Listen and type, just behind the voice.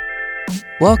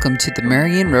Welcome to the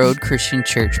Marion Road Christian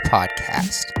Church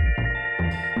podcast.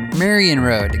 Marion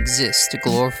Road exists to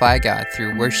glorify God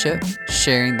through worship,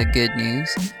 sharing the good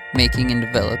news, making and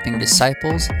developing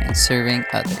disciples, and serving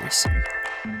others.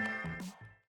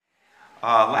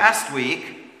 Last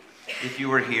week, if you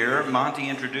were here, Monty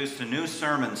introduced a new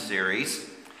sermon series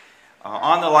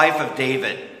on the life of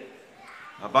David.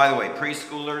 By the way,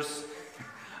 preschoolers,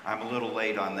 I'm a little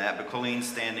late on that, but Colleen's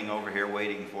standing over here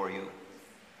waiting for you.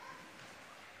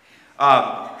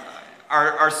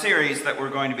 Our series that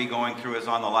we're going to be going through is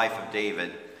on the life of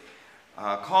David,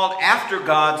 called After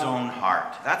God's Own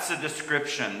Heart. That's the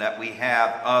description that we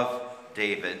have of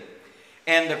David.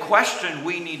 And the question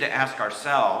we need to ask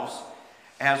ourselves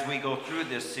as we go through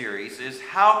this series is,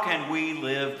 how can we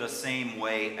live the same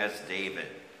way as David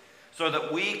so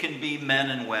that we can be men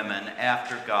and women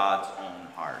after God's own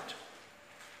heart?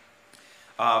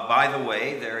 By the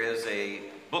way, there is a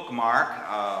bookmark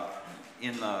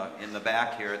in the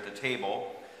back here at the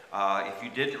table. If you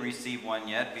didn't receive one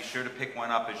yet, be sure to pick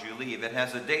one up as you leave. It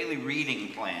has a daily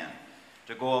reading plan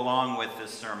to go along with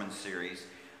this sermon series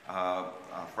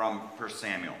from 1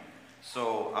 Samuel.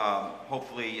 So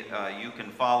hopefully you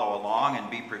can follow along and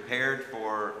be prepared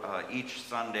for each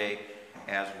Sunday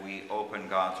as we open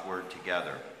God's Word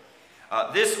together.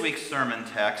 This week's sermon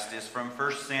text is from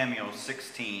 1 Samuel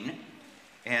 16.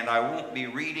 And I won't be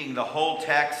reading the whole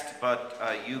text, but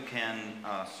you can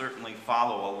certainly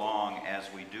follow along as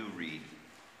we do read.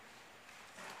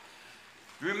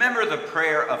 Remember the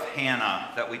prayer of Hannah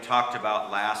that we talked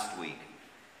about last week?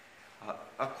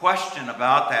 A question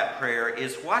about that prayer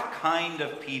is, what kind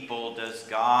of people does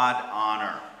God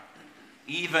honor,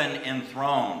 even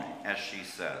enthroned, as she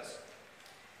says?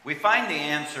 We find the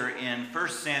answer in 1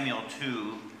 Samuel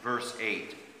 2, verse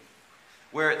 8.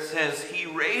 Where it says, "He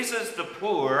raises the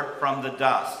poor from the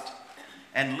dust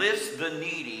and lifts the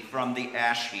needy from the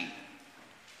ash heap.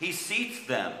 He seats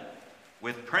them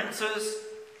with princes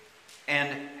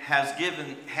and has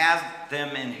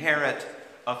them inherit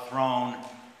a throne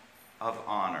of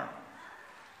honor."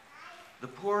 The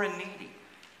poor and needy.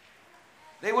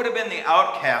 They would have been the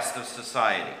outcast of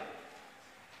society.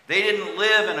 They didn't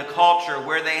live in a culture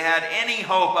where they had any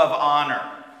hope of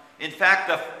honor. In fact,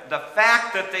 the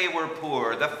fact that they were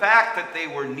poor, the fact that they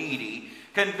were needy,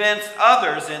 convinced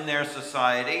others in their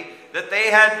society that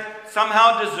they had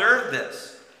somehow deserved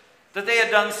this, that they had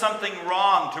done something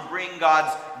wrong to bring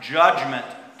God's judgment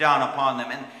down upon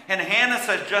them. And Hannah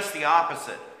says just the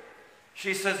opposite.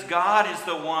 She says God is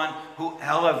the one who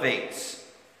elevates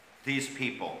these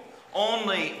people.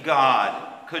 Only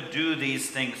God could do these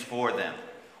things for them.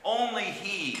 Only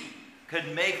He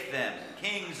could make them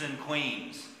kings and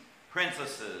queens,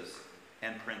 princesses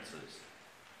and princes.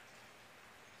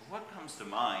 But what comes to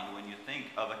mind when you think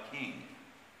of a king?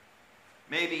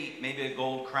 Maybe a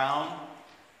gold crown,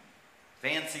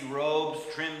 fancy robes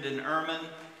trimmed in ermine,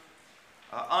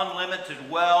 unlimited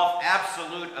wealth,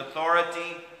 absolute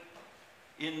authority.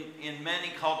 In many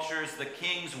cultures, the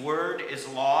king's word is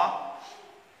law.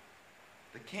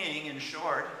 The king, in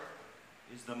short,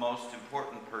 is the most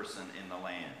important person in the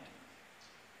land.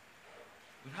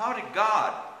 But how did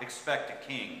God expect a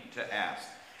king to ask?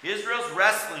 Israel's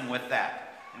wrestling with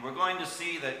that. And we're going to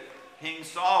see that King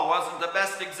Saul wasn't the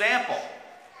best example.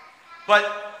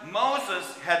 But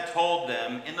Moses had told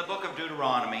them in the book of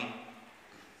Deuteronomy,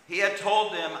 he had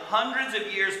told them hundreds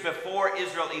of years before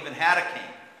Israel even had a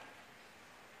king.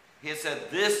 He had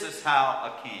said, this is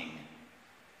how a king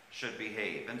should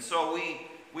behave. And so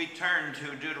we turn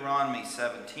to Deuteronomy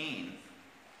 17.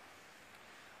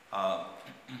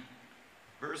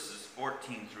 Verses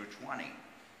 14 through 20.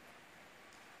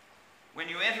 "When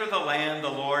you enter the land the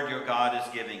Lord your God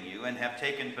is giving you, and have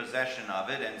taken possession of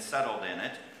it and settled in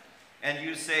it, and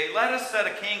you say, 'Let us set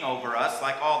a king over us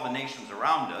like all the nations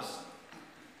around us,'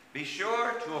 be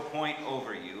sure to appoint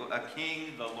over you a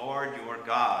king the Lord your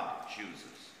God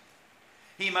chooses.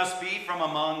 He must be from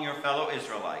among your fellow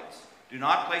Israelites. Do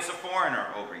not place a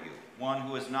foreigner over you, one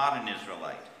who is not an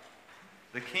Israelite.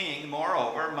 The king,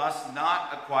 moreover, must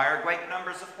not acquire great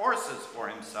numbers of horses for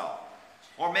himself,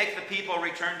 or make the people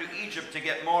return to Egypt to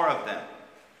get more of them.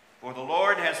 For the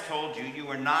Lord has told you,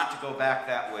 you are not to go back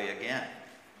that way again.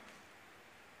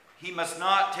 He must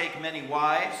not take many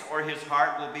wives, or his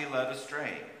heart will be led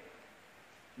astray.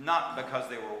 Not because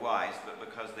they were wise, but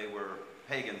because they were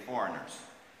pagan foreigners.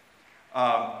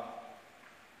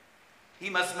 He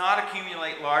must not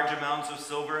accumulate large amounts of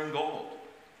silver and gold.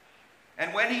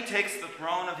 And when he takes the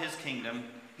throne of his kingdom,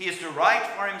 he is to write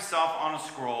for himself on a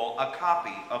scroll a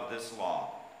copy of this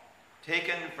law,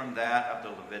 taken from that of the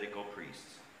Levitical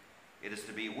priests. It is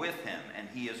to be with him, and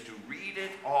he is to read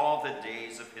it all the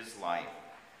days of his life,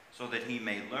 so that he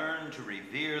may learn to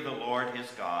revere the Lord his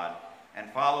God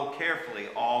and follow carefully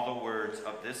all the words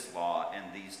of this law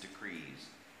and these decrees,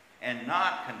 and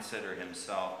not consider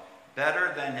himself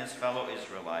better than his fellow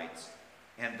Israelites,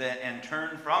 and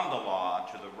turn from the law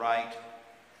to the right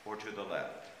or to the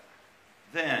left.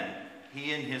 Then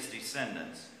he and his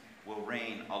descendants will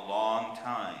reign a long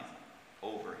time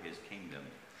over his kingdom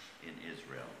in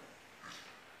Israel.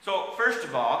 So, first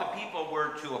of all, the people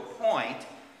were to appoint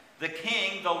the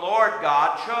king the Lord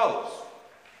God chose.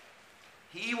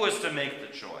 He was to make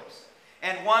the choice.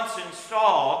 And once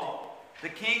installed, the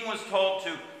king was told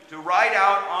to write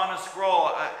out on a scroll.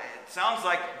 It sounds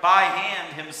like by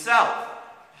hand himself.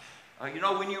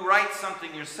 When you write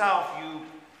something yourself,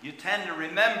 you tend to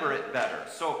remember it better.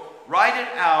 So write it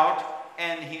out,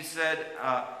 and he said,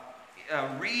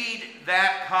 read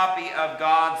that copy of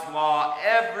God's law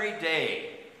every day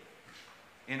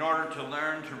in order to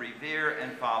learn to revere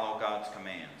and follow God's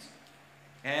commands.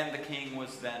 And the king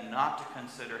was then not to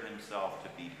consider himself to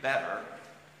be better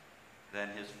than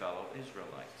his fellow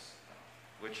Israelites,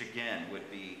 which again would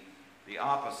be the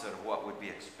opposite of what would be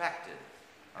expected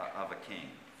of a king.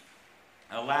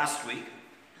 Last week,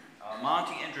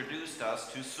 Monty introduced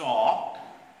us to Saul,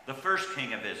 the first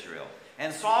king of Israel.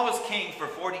 And Saul was king for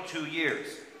 42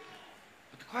 years.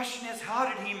 But the question is,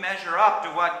 how did he measure up to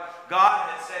what God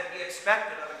had said he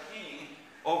expected of a king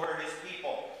over his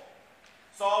people?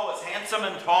 Saul was handsome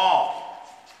and tall,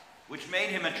 which made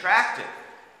him attractive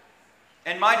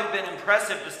and might have been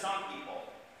impressive to some people.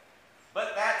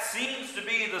 But that seems to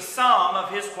be the sum of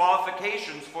his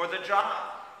qualifications for the job.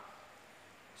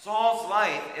 Saul's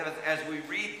life, as we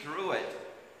read through it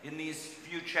in these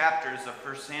few chapters of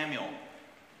 1 Samuel,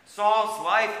 Saul's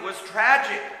life was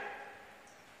tragic.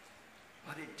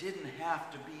 But it didn't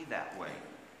have to be that way.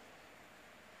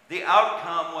 The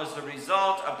outcome was the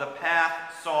result of the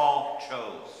path Saul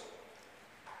chose.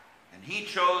 And he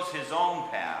chose his own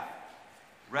path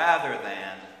rather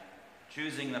than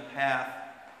choosing the path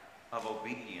of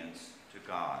obedience to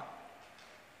God.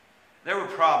 There were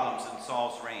problems in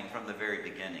Saul's reign from the very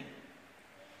beginning.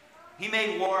 He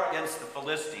made war against the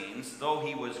Philistines, though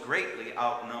he was greatly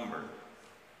outnumbered.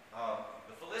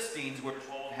 The Philistines, we're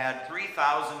told, had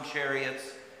 3,000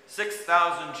 chariots,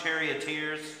 6,000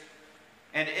 charioteers,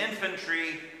 and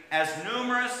infantry as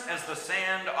numerous as the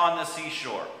sand on the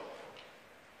seashore.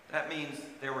 That means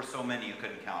there were so many you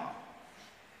couldn't count them.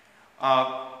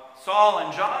 Saul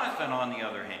and Jonathan, on the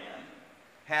other hand,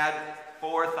 had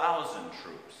 4,000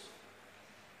 troops.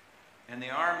 And the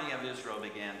army of Israel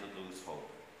began to lose hope.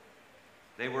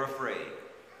 They were afraid.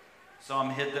 Some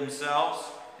hid themselves,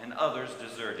 and others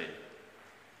deserted.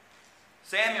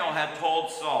 Samuel had told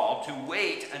Saul to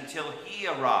wait until he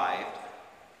arrived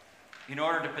in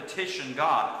order to petition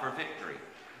God for victory.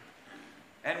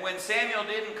 And when Samuel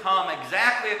didn't come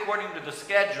exactly according to the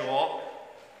schedule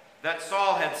that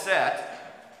Saul had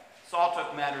set, Saul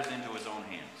took matters into his own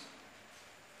hands.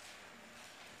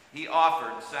 He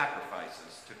offered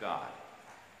sacrifices to God,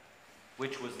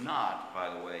 which was not, by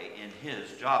the way, in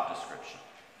his job description.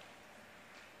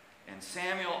 And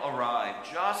Samuel arrived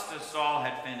just as Saul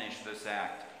had finished this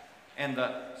act, and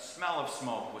the smell of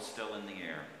smoke was still in the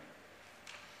air.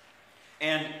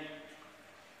 And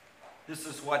this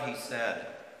is what he said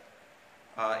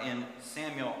in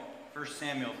 1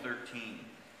 Samuel 13,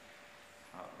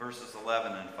 verses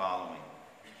 11 and following.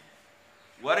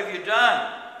 "What have you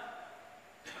done?"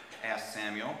 asked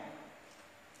Samuel.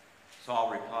 Saul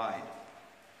replied,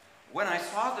 "When I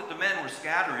saw that the men were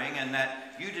scattering, and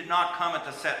that you did not come at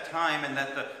the set time, and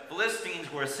that the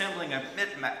Philistines were assembling a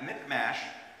Michmash,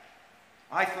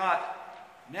 I thought,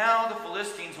 now the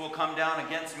Philistines will come down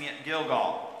against me at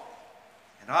Gilgal,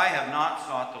 and I have not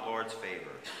sought the Lord's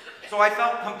favor. So I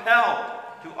felt compelled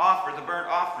to offer the burnt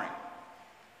offering."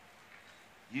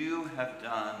 "You have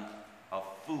done a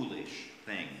foolish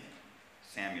thing,"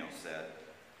 Samuel said.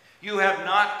 "You have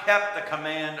not kept the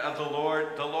command of the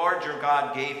Lord your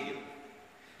God gave you.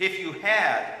 If you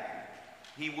had,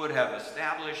 he would have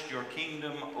established your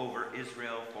kingdom over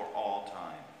Israel for all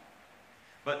time.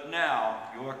 But now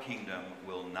your kingdom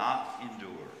will not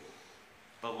endure.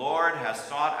 The Lord has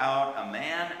sought out a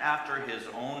man after his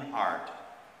own heart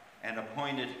and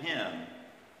appointed him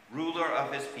ruler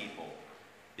of his people,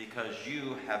 because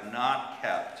you have not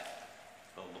kept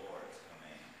the Lord's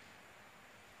command."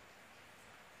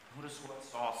 Notice what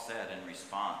Saul said in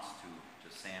response to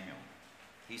Samuel.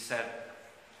 He said,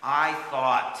 "I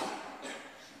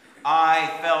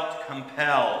felt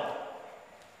compelled."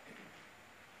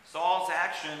 Saul's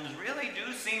actions really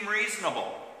do seem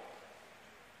reasonable.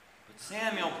 But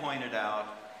Samuel pointed out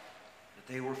that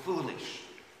they were foolish,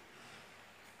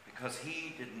 because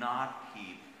he did not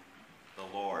keep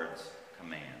the Lord's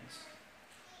commands.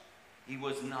 He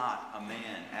was not a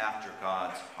man after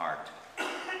God's heart.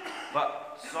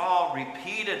 But Saul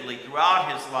repeatedly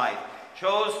throughout his life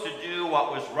chose to do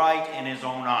what was right in his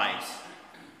own eyes.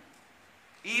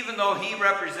 Even though he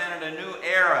represented a new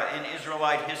era in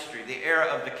Israelite history, the era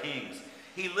of the kings,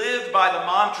 he lived by the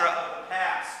mantra of the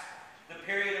past, the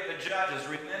period of the judges.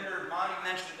 Remember, Monty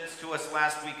mentioned this to us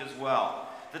last week as well.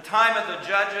 The time of the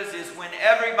judges is when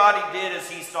everybody did as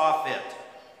he saw fit.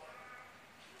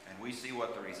 And we see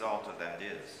what the result of that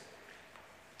is.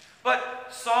 But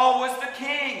Saul was the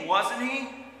king, wasn't he?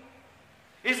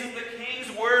 Isn't the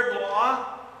king's word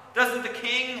law? Doesn't the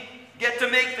king get to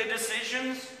make the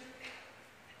decisions?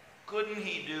 Couldn't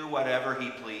he do whatever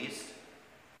he pleased?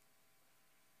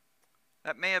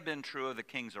 That may have been true of the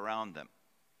kings around them,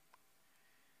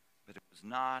 but it was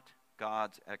not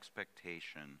God's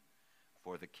expectation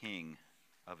for the king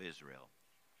of Israel.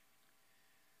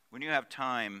 When you have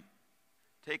time,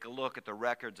 take a look at the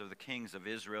records of the kings of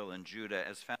Israel and Judah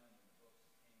as found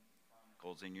in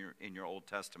Chronicles in your Old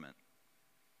Testament.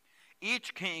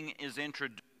 Each king is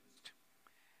introduced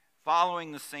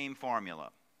following the same formula.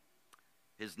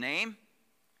 His name,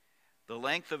 the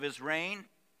length of his reign,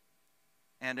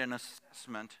 and an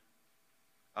assessment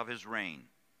of his reign.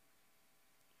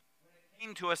 When it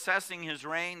came to assessing his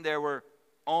reign, there were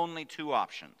only two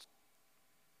options.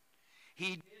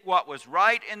 He did what was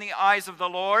right in the eyes of the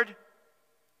Lord,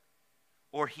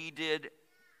 or he did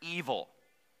evil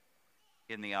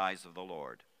in the eyes of the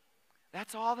Lord.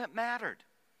 That's all that mattered.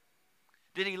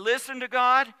 Did he listen to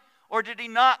God, or did he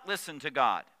not listen to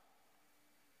God?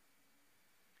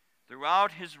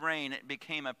 Throughout his reign, it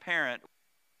became apparent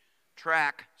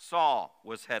track Saul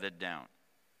was headed down.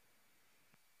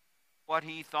 What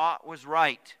he thought was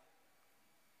right,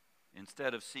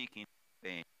 instead of seeking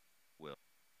obeying will.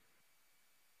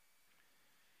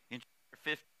 In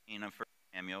chapter 15 of 1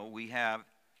 Samuel,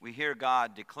 we hear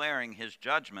God declaring his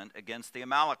judgment against the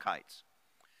Amalekites.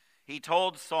 He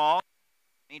told Saul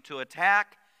to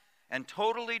attack and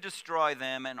totally destroy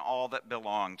them and all that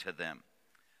belonged to them.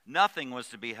 Nothing was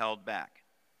to be held back.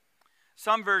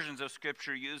 Some versions of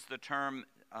Scripture use the term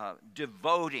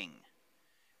devoting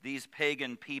these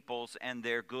pagan peoples and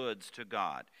their goods to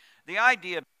God. The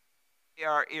idea they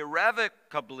are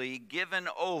irrevocably given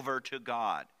over to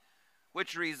God,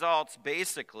 which results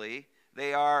basically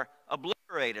they are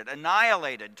obliterated,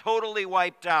 annihilated, totally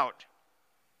wiped out.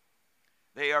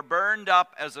 They are burned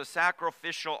up as a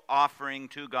sacrificial offering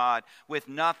to God with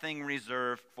nothing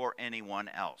reserved for anyone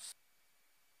else.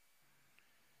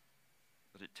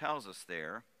 But it tells us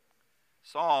there,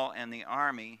 Saul and the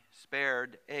army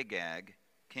spared Agag,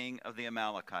 king of the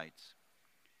Amalekites,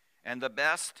 and the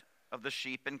best of the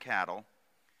sheep and cattle,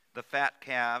 the fat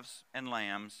calves and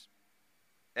lambs,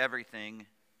 everything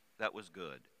that was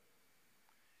good.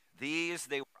 These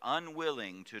they were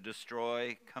unwilling to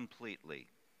destroy completely.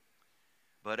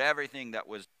 But everything that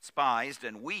was despised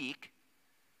and weak,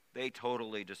 they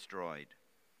totally destroyed.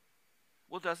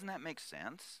 Well, doesn't that make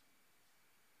sense?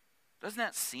 Doesn't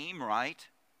that seem right?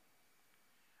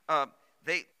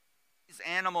 These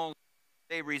animals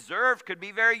they reserved could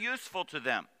be very useful to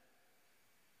them.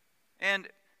 And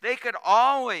they could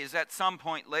always, at some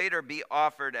point later, be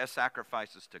offered as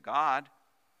sacrifices to God.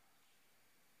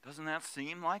 Doesn't that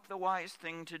seem like the wise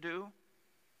thing to do?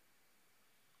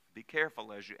 Be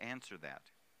careful as you answer that,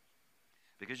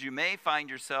 because you may find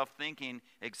yourself thinking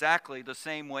exactly the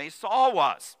same way Saul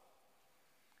was.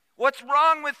 What's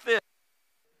wrong with this?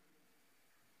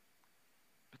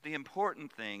 But the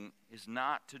important thing is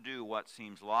not to do what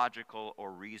seems logical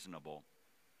or reasonable.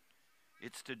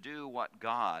 It's to do what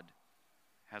God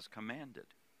has commanded.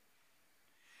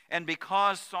 And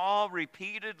because Saul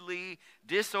repeatedly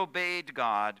disobeyed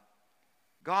God,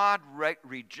 God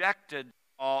rejected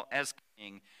Saul as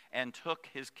king and took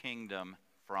his kingdom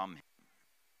from him.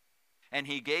 And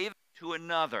he gave it to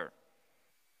another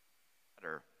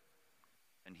better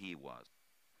than he was.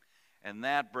 And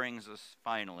that brings us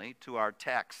finally to our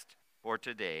text for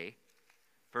today,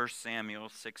 1 Samuel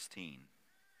 16,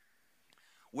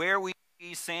 where we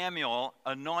see Samuel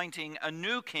anointing a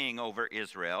new king over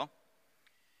Israel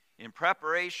in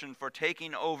preparation for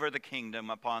taking over the kingdom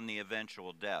upon the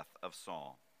eventual death of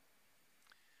Saul.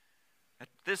 At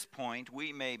this point,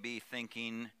 we may be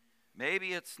thinking,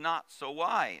 maybe it's not so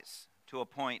wise to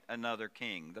appoint another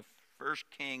king. The first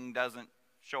king doesn't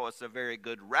show us a very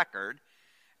good record,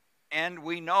 and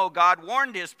we know God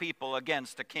warned his people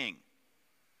against a king.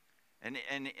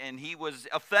 And he was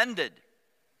offended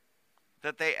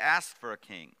that they asked for a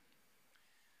king.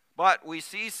 But we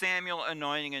see Samuel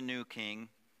anointing a new king.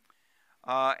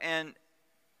 And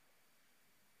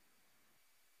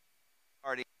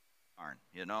already,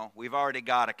 we've already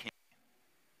got a king.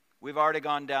 We've already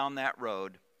gone down that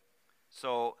road.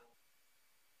 So,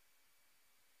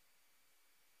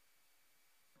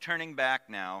 turning back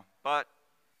now, but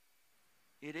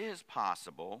it is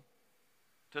possible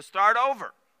to start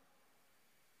over.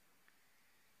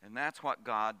 And that's what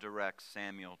God directs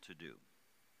Samuel to do.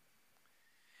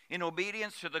 In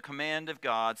obedience to the command of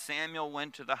God, Samuel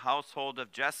went to the household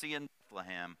of Jesse in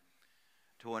Bethlehem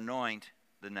to anoint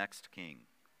the next king.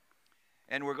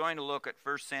 And we're going to look at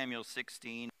 1 Samuel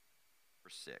 16,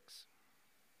 verse 6.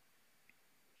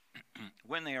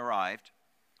 When they arrived,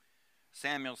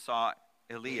 Samuel saw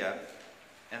Eliab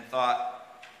and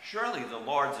thought, "Surely the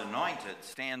Lord's anointed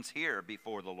stands here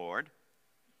before the Lord."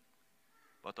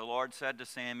 But the Lord said to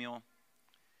Samuel,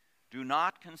 "Do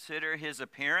not consider his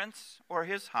appearance or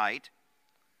his height,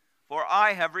 for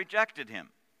I have rejected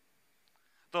him.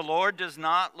 The Lord does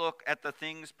not look at the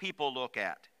things people look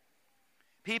at.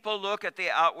 People look at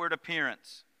the outward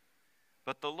appearance,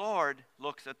 but the Lord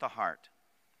looks at the heart."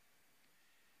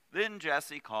 Then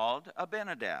Jesse called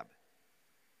Abinadab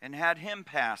and had him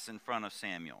pass in front of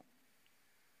Samuel.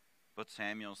 But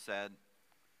Samuel said,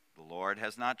 "The Lord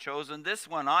has not chosen this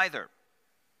one either."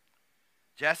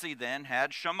 Jesse then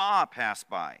had Shammah pass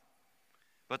by.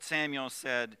 But Samuel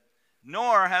said,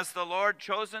 "Nor has the Lord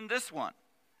chosen this one."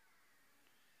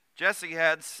 Jesse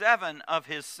had 7 of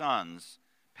his sons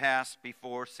pass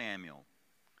before Samuel.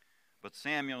 But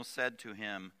Samuel said to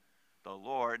him, "The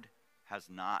Lord has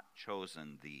not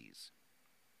chosen these."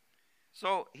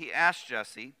 So he asked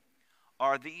Jesse,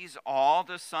 "Are these all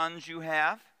the sons you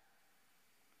have?"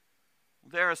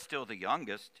 "There is still the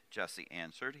youngest," Jesse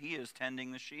answered. "He is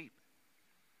tending the sheep."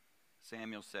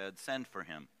 Samuel said, "Send for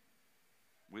him.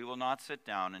 We will not sit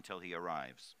down until he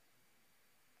arrives."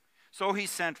 So he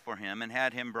sent for him and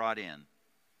had him brought in.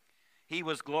 He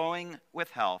was glowing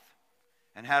with health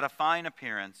and had a fine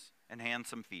appearance and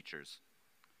handsome features.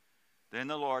 Then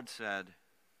the Lord said,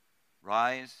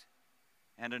 "Rise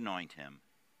and anoint him,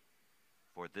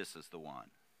 for this is the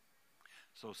one."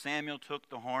 So Samuel took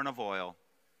the horn of oil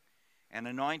and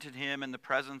anointed him in the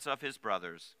presence of his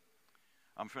brothers.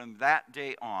 And from that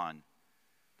day on,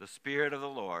 the Spirit of the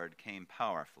Lord came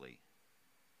powerfully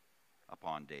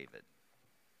upon David.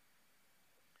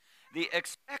 The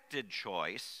expected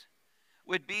choice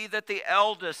would be that the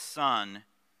eldest son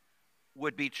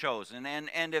would be chosen.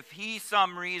 And if he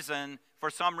for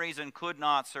some reason could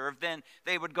not serve, then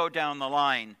they would go down the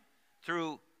line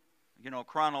through,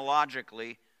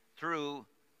 chronologically through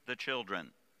the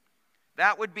children.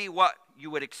 That would be what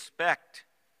you would expect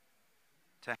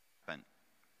to happen.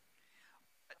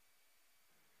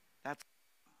 That's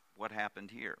what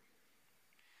happened here.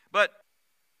 But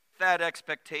that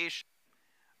expectation,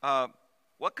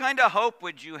 what kind of hope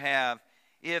would you have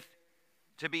if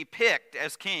to be picked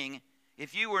as king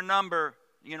if you were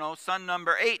son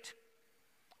number 8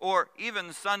 or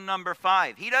even son number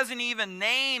 5? He doesn't even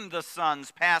name the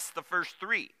sons past the first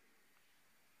 3.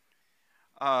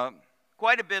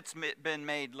 Quite a bit's been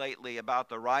made lately about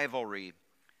the rivalry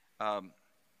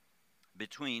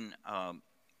between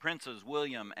Princes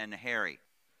William and Harry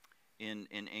in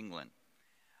England.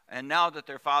 And now that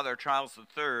their father, Charles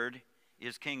III,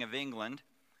 is King of England,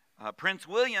 Prince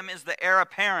William is the heir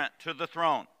apparent to the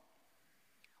throne,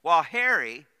 while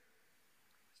Harry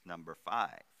is number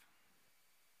 5.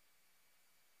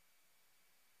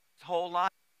 His whole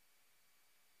life,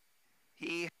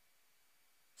 he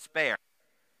spared.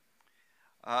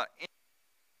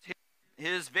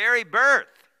 His very birth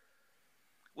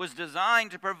was designed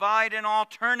to provide an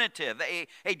alternative,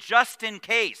 a just in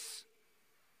case.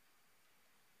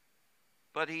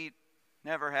 But he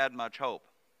never had much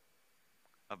hope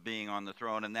of being on the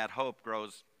throne, and that hope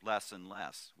grows less and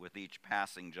less with each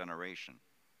passing generation.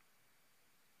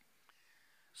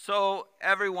 So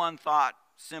everyone thought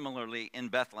similarly in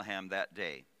Bethlehem that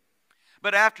day.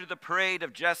 But after the parade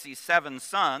of Jesse's 7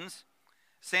 sons,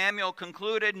 Samuel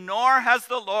concluded, "Nor has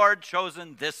the Lord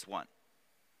chosen this one."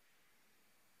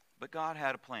 But God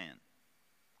had a plan.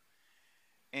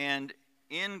 And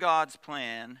in God's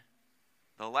plan,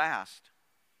 the last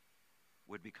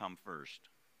would become first.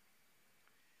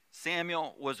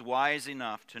 Samuel was wise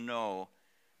enough to know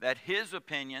that his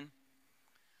opinion,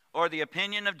 or the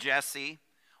opinion of Jesse,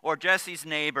 or Jesse's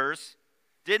neighbors,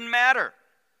 didn't matter.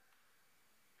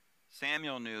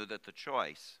 Samuel knew that the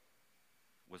choice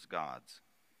was God's.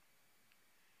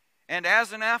 And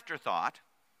as an afterthought,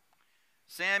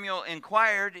 Samuel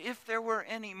inquired if there were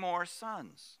any more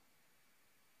sons.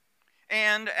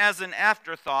 And as an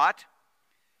afterthought,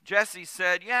 Jesse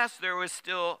said, yes, there was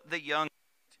still the youngest,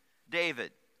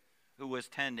 David, who was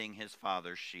tending his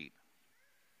father's sheep.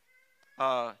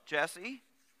 Jesse,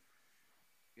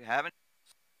 you haven't?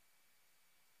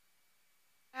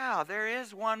 Yeah, there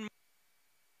is one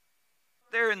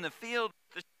there in the field.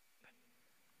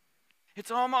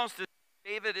 It's almost as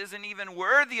if David isn't even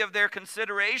worthy of their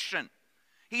consideration.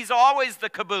 He's always the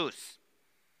caboose.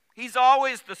 He's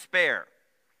always the spare.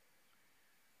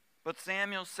 But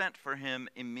Samuel sent for him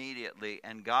immediately,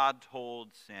 and God told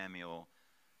Samuel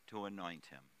to anoint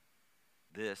him.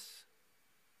 This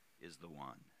is the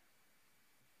one.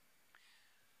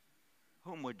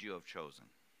 Whom would you have chosen?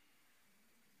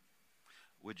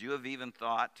 Would you have even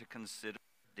thought to consider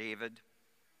David?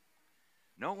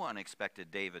 No one expected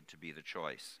David to be the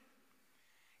choice.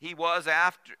 He was,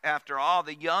 after all,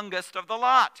 the youngest of the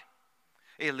lot.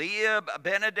 Eliab,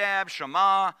 Abinadab,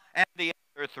 Shammah, and the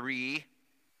other three,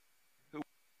 who were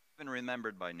even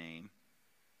remembered by name,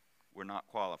 were not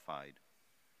qualified.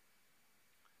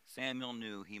 Samuel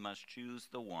knew he must choose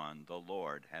the one the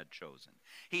Lord had chosen.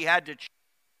 He had to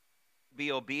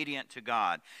be obedient to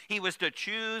God. He was to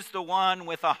choose the one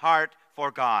with a heart for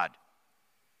God.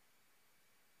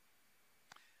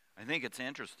 I think it's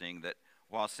interesting that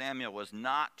while Samuel was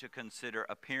not to consider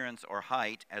appearance or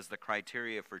height as the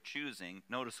criteria for choosing,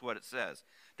 notice what it says.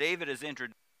 David is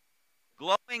introduced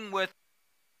glowing with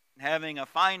having a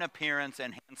fine appearance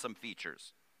and handsome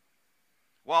features.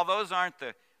 While those aren't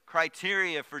the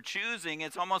criteria for choosing,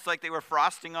 it's almost like they were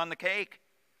frosting on the cake.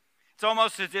 It's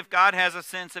almost as if God has a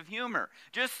sense of humor.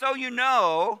 Just so you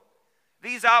know,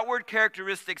 these outward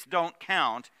characteristics don't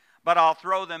count, but I'll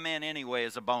throw them in anyway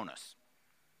as a bonus.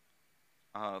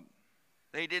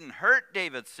 They didn't hurt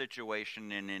David's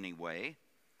situation in any way,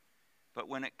 but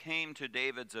when it came to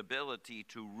David's ability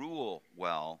to rule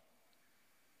well,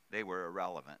 they were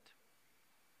irrelevant.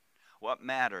 What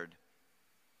mattered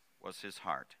was his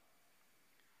heart,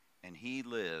 and he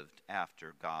lived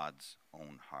after God's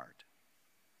own heart.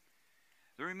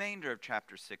 The remainder of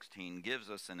chapter 16 gives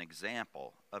us an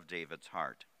example of David's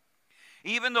heart.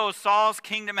 Even though Saul's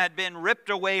kingdom had been ripped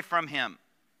away from him,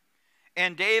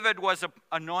 and David was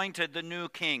anointed the new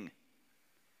king,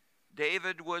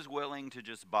 David was willing to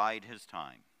just bide his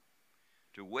time,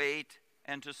 to wait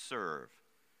and to serve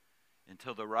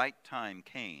until the right time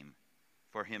came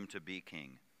for him to be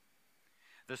king.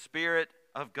 The Spirit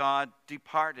of God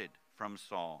departed from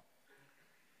Saul,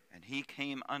 and he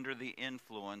came under the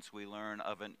influence, we learn,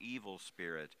 of an evil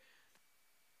spirit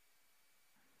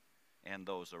and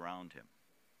those around him.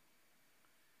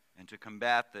 And to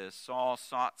combat this, Saul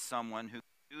sought someone who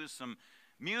could use some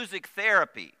music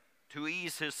therapy to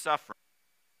ease his suffering.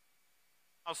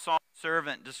 Saul's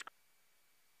servant described,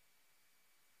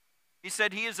 he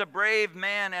said, he is a brave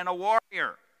man and a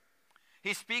warrior.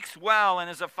 He speaks well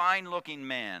and is a fine-looking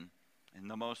man. And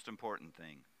the most important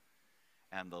thing,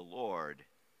 and the Lord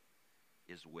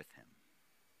is with him.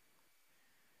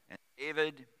 And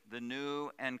David, the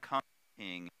new and coming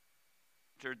king,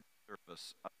 entered the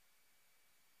service of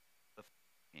the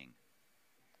king.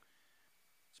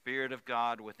 Spirit of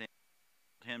God within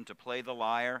him to play the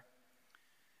lyre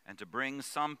and to bring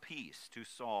some peace to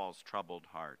Saul's troubled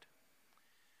heart.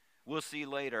 We'll see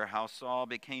later how Saul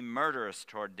became murderous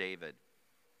toward David,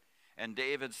 and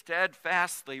David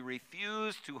steadfastly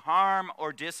refused to harm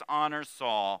or dishonor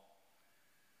Saul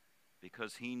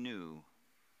because he knew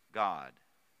God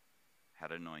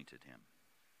had anointed him.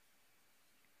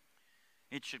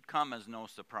 It should come as no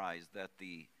surprise that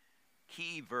the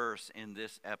key verse in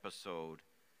this episode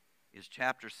is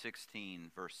chapter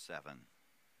 16, verse 7.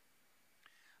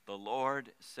 The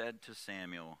Lord said to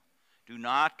Samuel, "Do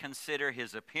not consider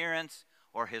his appearance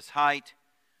or his height,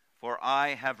 for I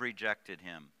have rejected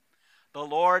him." The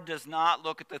Lord does not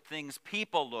look at the things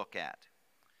people look at.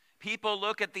 People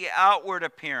look at the outward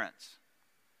appearance,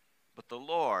 but the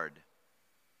Lord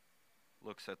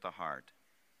looks at the heart.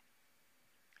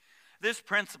 This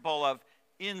principle of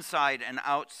inside and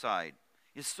outside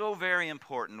is so very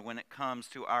important when it comes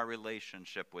to our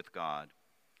relationship with God.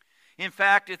 In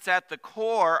fact, it's at the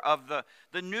core of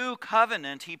the new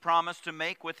covenant he promised to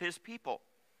make with his people.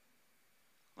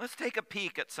 Let's take a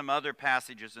peek at some other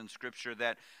passages in Scripture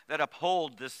that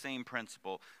uphold this same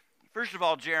principle. First of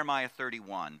all, Jeremiah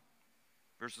 31,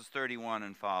 verses 31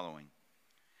 and following.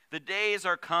 "The days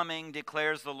are coming,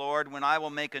 declares the Lord, when I will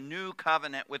make a new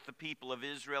covenant with the people of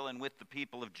Israel and with the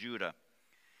people of Judah.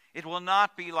 It will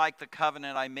not be like the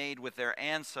covenant I made with their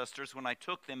ancestors when I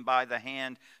took them by the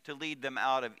hand to lead them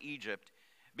out of Egypt,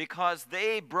 because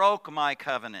they broke my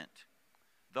covenant,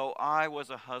 though I was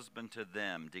a husband to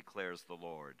them, declares the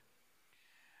Lord.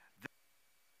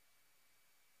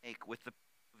 Make with the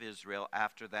people of Israel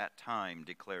after that time,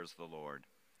 declares the Lord.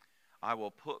 I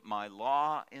will put my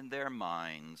law in their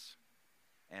minds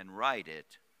and write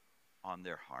it on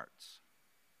their hearts.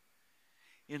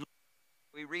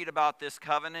 We read about this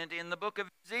covenant in the book of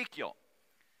Ezekiel,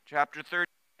 chapter 36.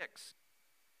 It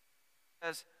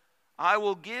says, I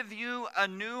will give you a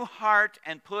new heart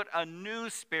and put a new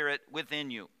spirit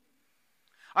within you.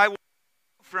 I will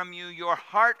remove from you your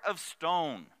heart of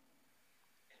stone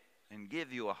and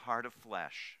give you a heart of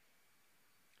flesh.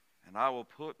 And I will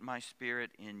put my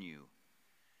spirit in you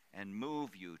and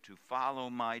move you to follow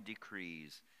my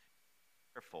decrees,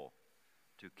 careful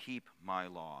to keep my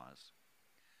laws.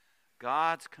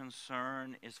 God's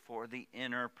concern is for the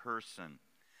inner person,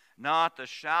 not the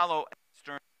shallow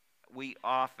external we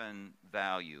often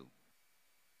value.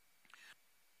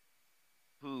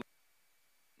 Who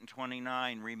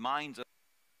 29 reminds us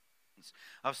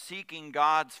of seeking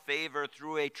God's favor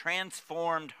through a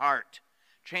transformed heart,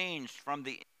 changed from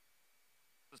the.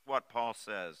 This is what Paul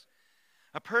says.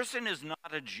 A person is not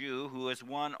a Jew who is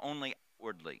one only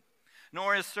outwardly,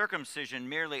 nor is circumcision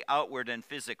merely outward and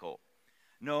physical.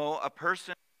 No, a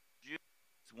person is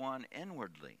one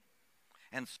inwardly,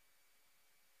 and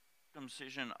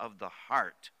circumcision of the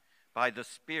heart by the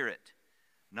Spirit,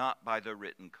 not by the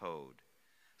written code.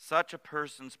 Such a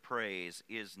person's praise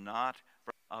is not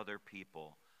from other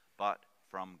people, but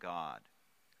from God.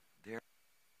 Their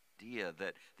idea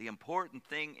that the important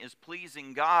thing is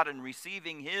pleasing God and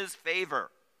receiving His favor.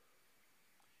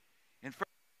 In 1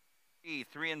 Timothy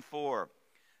 3 and 4,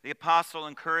 the apostle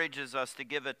encourages us to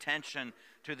give attention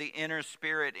to the inner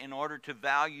spirit in order to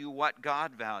value what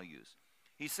God values.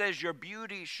 He says, your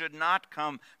beauty should not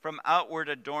come from outward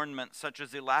adornment such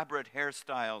as elaborate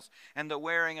hairstyles and the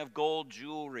wearing of gold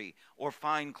jewelry or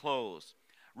fine clothes.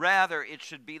 Rather, it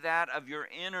should be that of your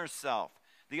inner self,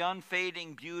 the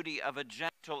unfading beauty of a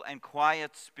gentle and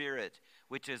quiet spirit,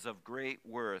 which is of great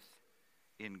worth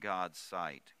in God's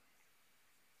sight.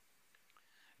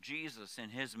 Jesus,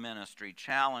 in his ministry,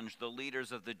 challenged the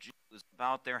leaders of the Jews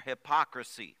about their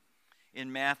hypocrisy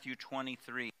in Matthew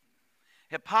 23.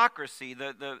 Hypocrisy,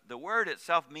 the word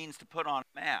itself means to put on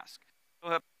a mask. So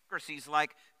hypocrisy is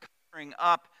like covering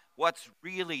up what's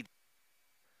really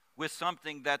with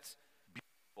something that's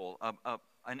beautiful,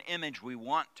 an image we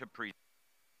want to present.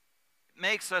 It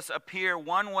makes us appear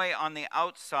one way on the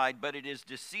outside, but it is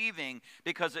deceiving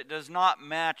because it does not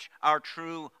match our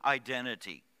true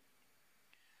identity.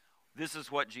 This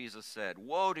is what Jesus said.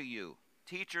 Woe to you,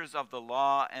 teachers of the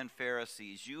law and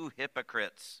Pharisees, you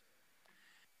hypocrites!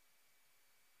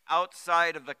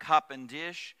 Outside of the cup and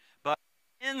dish, but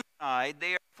inside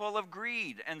they are full of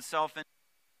greed and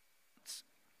self-indulgence.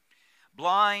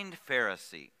 Blind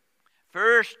Pharisee,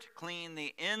 first clean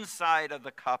the inside of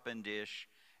the cup and dish,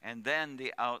 and then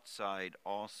the outside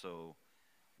also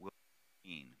will be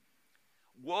clean.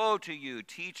 Woe to you,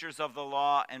 teachers of the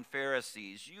law and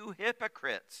Pharisees, you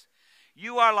hypocrites!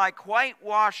 You are like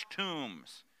whitewashed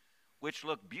tombs, which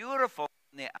look beautiful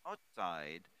on the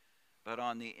outside, but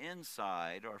on the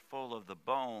inside are full of the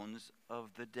bones of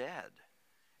the dead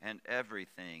and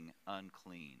everything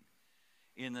unclean.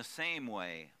 In the same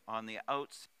way, on the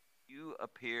outside you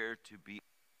appear to be,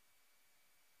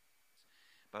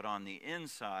 but on the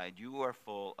inside you are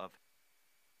full of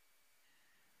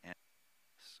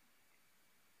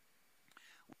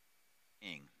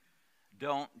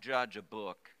don't judge a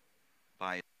book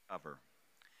by its cover.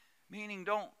 Meaning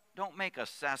don't make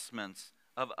assessments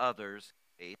of others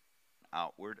based on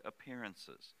outward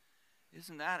appearances.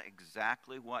 Isn't that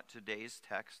exactly what today's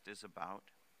text is about?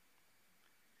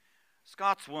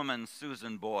 Scotswoman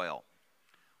Susan Boyle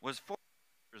was 4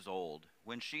 years old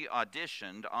when she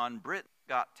auditioned on Britain's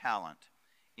Got Talent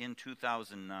in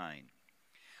 2009.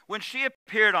 When she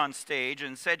appeared on stage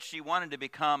and said she wanted to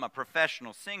become a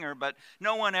professional singer, but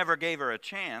no one ever gave her a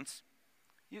chance,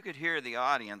 you could hear the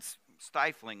audience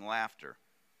stifling laughter.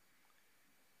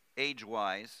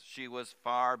 Age-wise, she was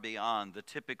far beyond the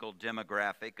typical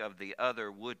demographic of the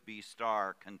other would-be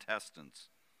star contestants.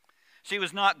 She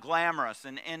was not glamorous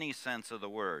in any sense of the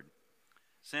word.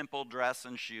 Simple dress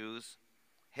and shoes,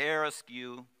 hair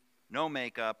askew, no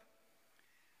makeup.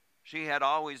 She had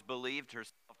always believed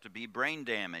herself to be brain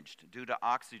damaged due to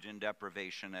oxygen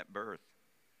deprivation at birth.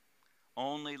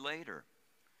 Only later,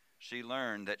 she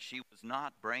learned that she was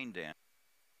not brain damaged,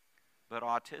 but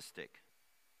autistic,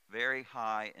 very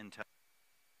high intelligence.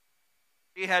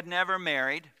 She had never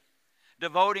married,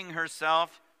 devoting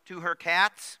herself to her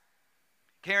cats,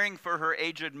 caring for her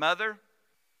aged mother,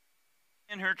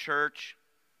 in her church,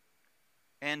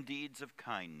 and deeds of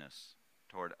kindness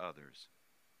toward others.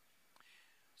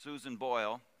 Susan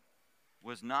Boyle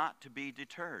was not to be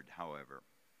deterred, however.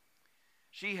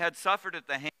 She had suffered at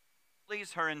the hands of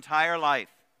her entire life.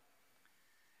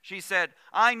 She said,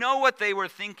 I know what they were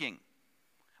thinking,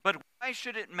 but why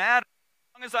should it matter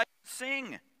as long as I can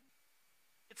sing?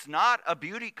 It's not a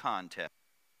beauty contest.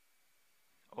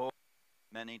 Oh,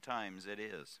 many times it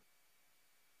is.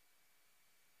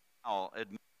 I'll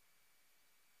admit,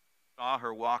 saw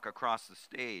her walk across the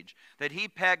stage, that he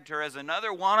pegged her as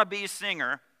another wannabe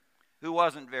singer who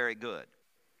wasn't very good.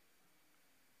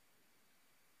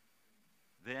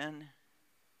 Then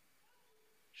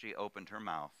she opened her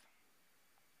mouth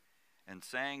and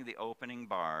sang the opening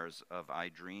bars of I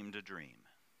Dreamed a Dream.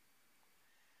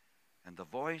 And the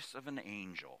voice of an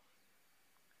angel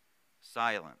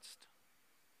silenced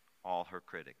all her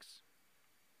critics.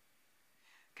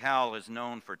 Cal is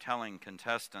known for telling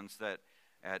contestants that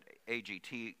at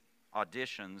AGT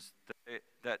auditions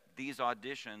that these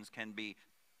auditions can be.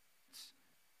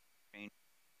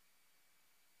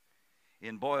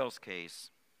 In Boyle's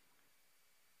case,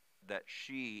 that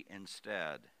she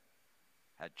instead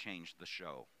had changed the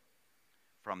show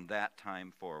from that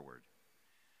time forward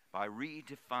by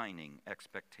redefining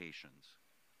expectations.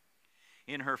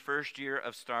 In her first year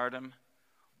of stardom,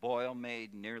 Boyle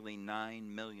made nearly $9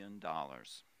 million.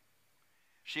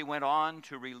 She went on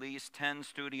to release 10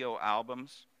 studio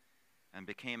albums and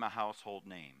became a household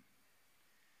name.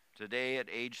 Today, at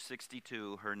age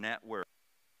 62, her net worth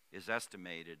is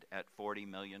estimated at $40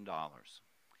 million,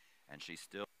 and she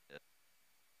still lives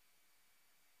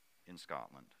in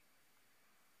Scotland.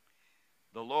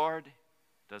 The Lord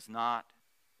does not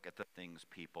look at the things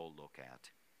people look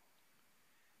at.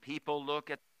 People look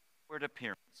at the outward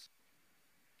appearance,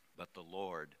 but the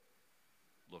Lord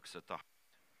looks at the heart.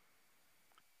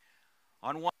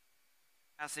 On one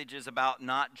passage is about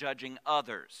not judging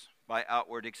others by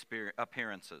outward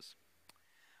appearances.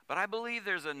 But I believe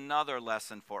there's another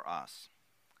lesson for us.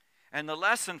 And the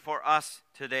lesson for us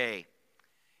today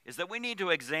is that we need to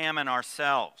examine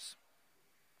ourselves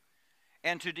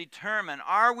and to determine,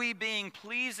 are we being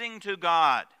pleasing to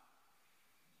God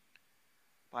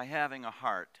by having a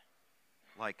heart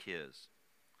like his?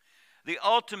 The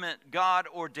ultimate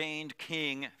God-ordained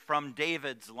king from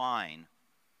David's line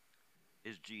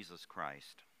is Jesus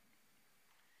Christ.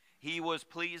 He was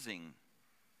pleasing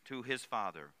to his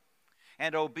Father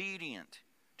and obedient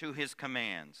to his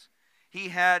commands. He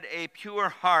had a pure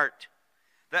heart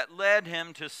that led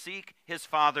him to seek his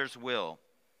Father's will.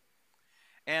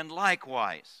 And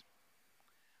likewise,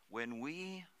 when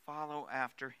we follow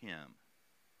after him,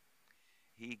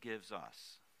 he gives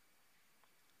us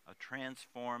a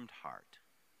transformed heart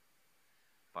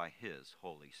by his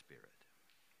Holy Spirit.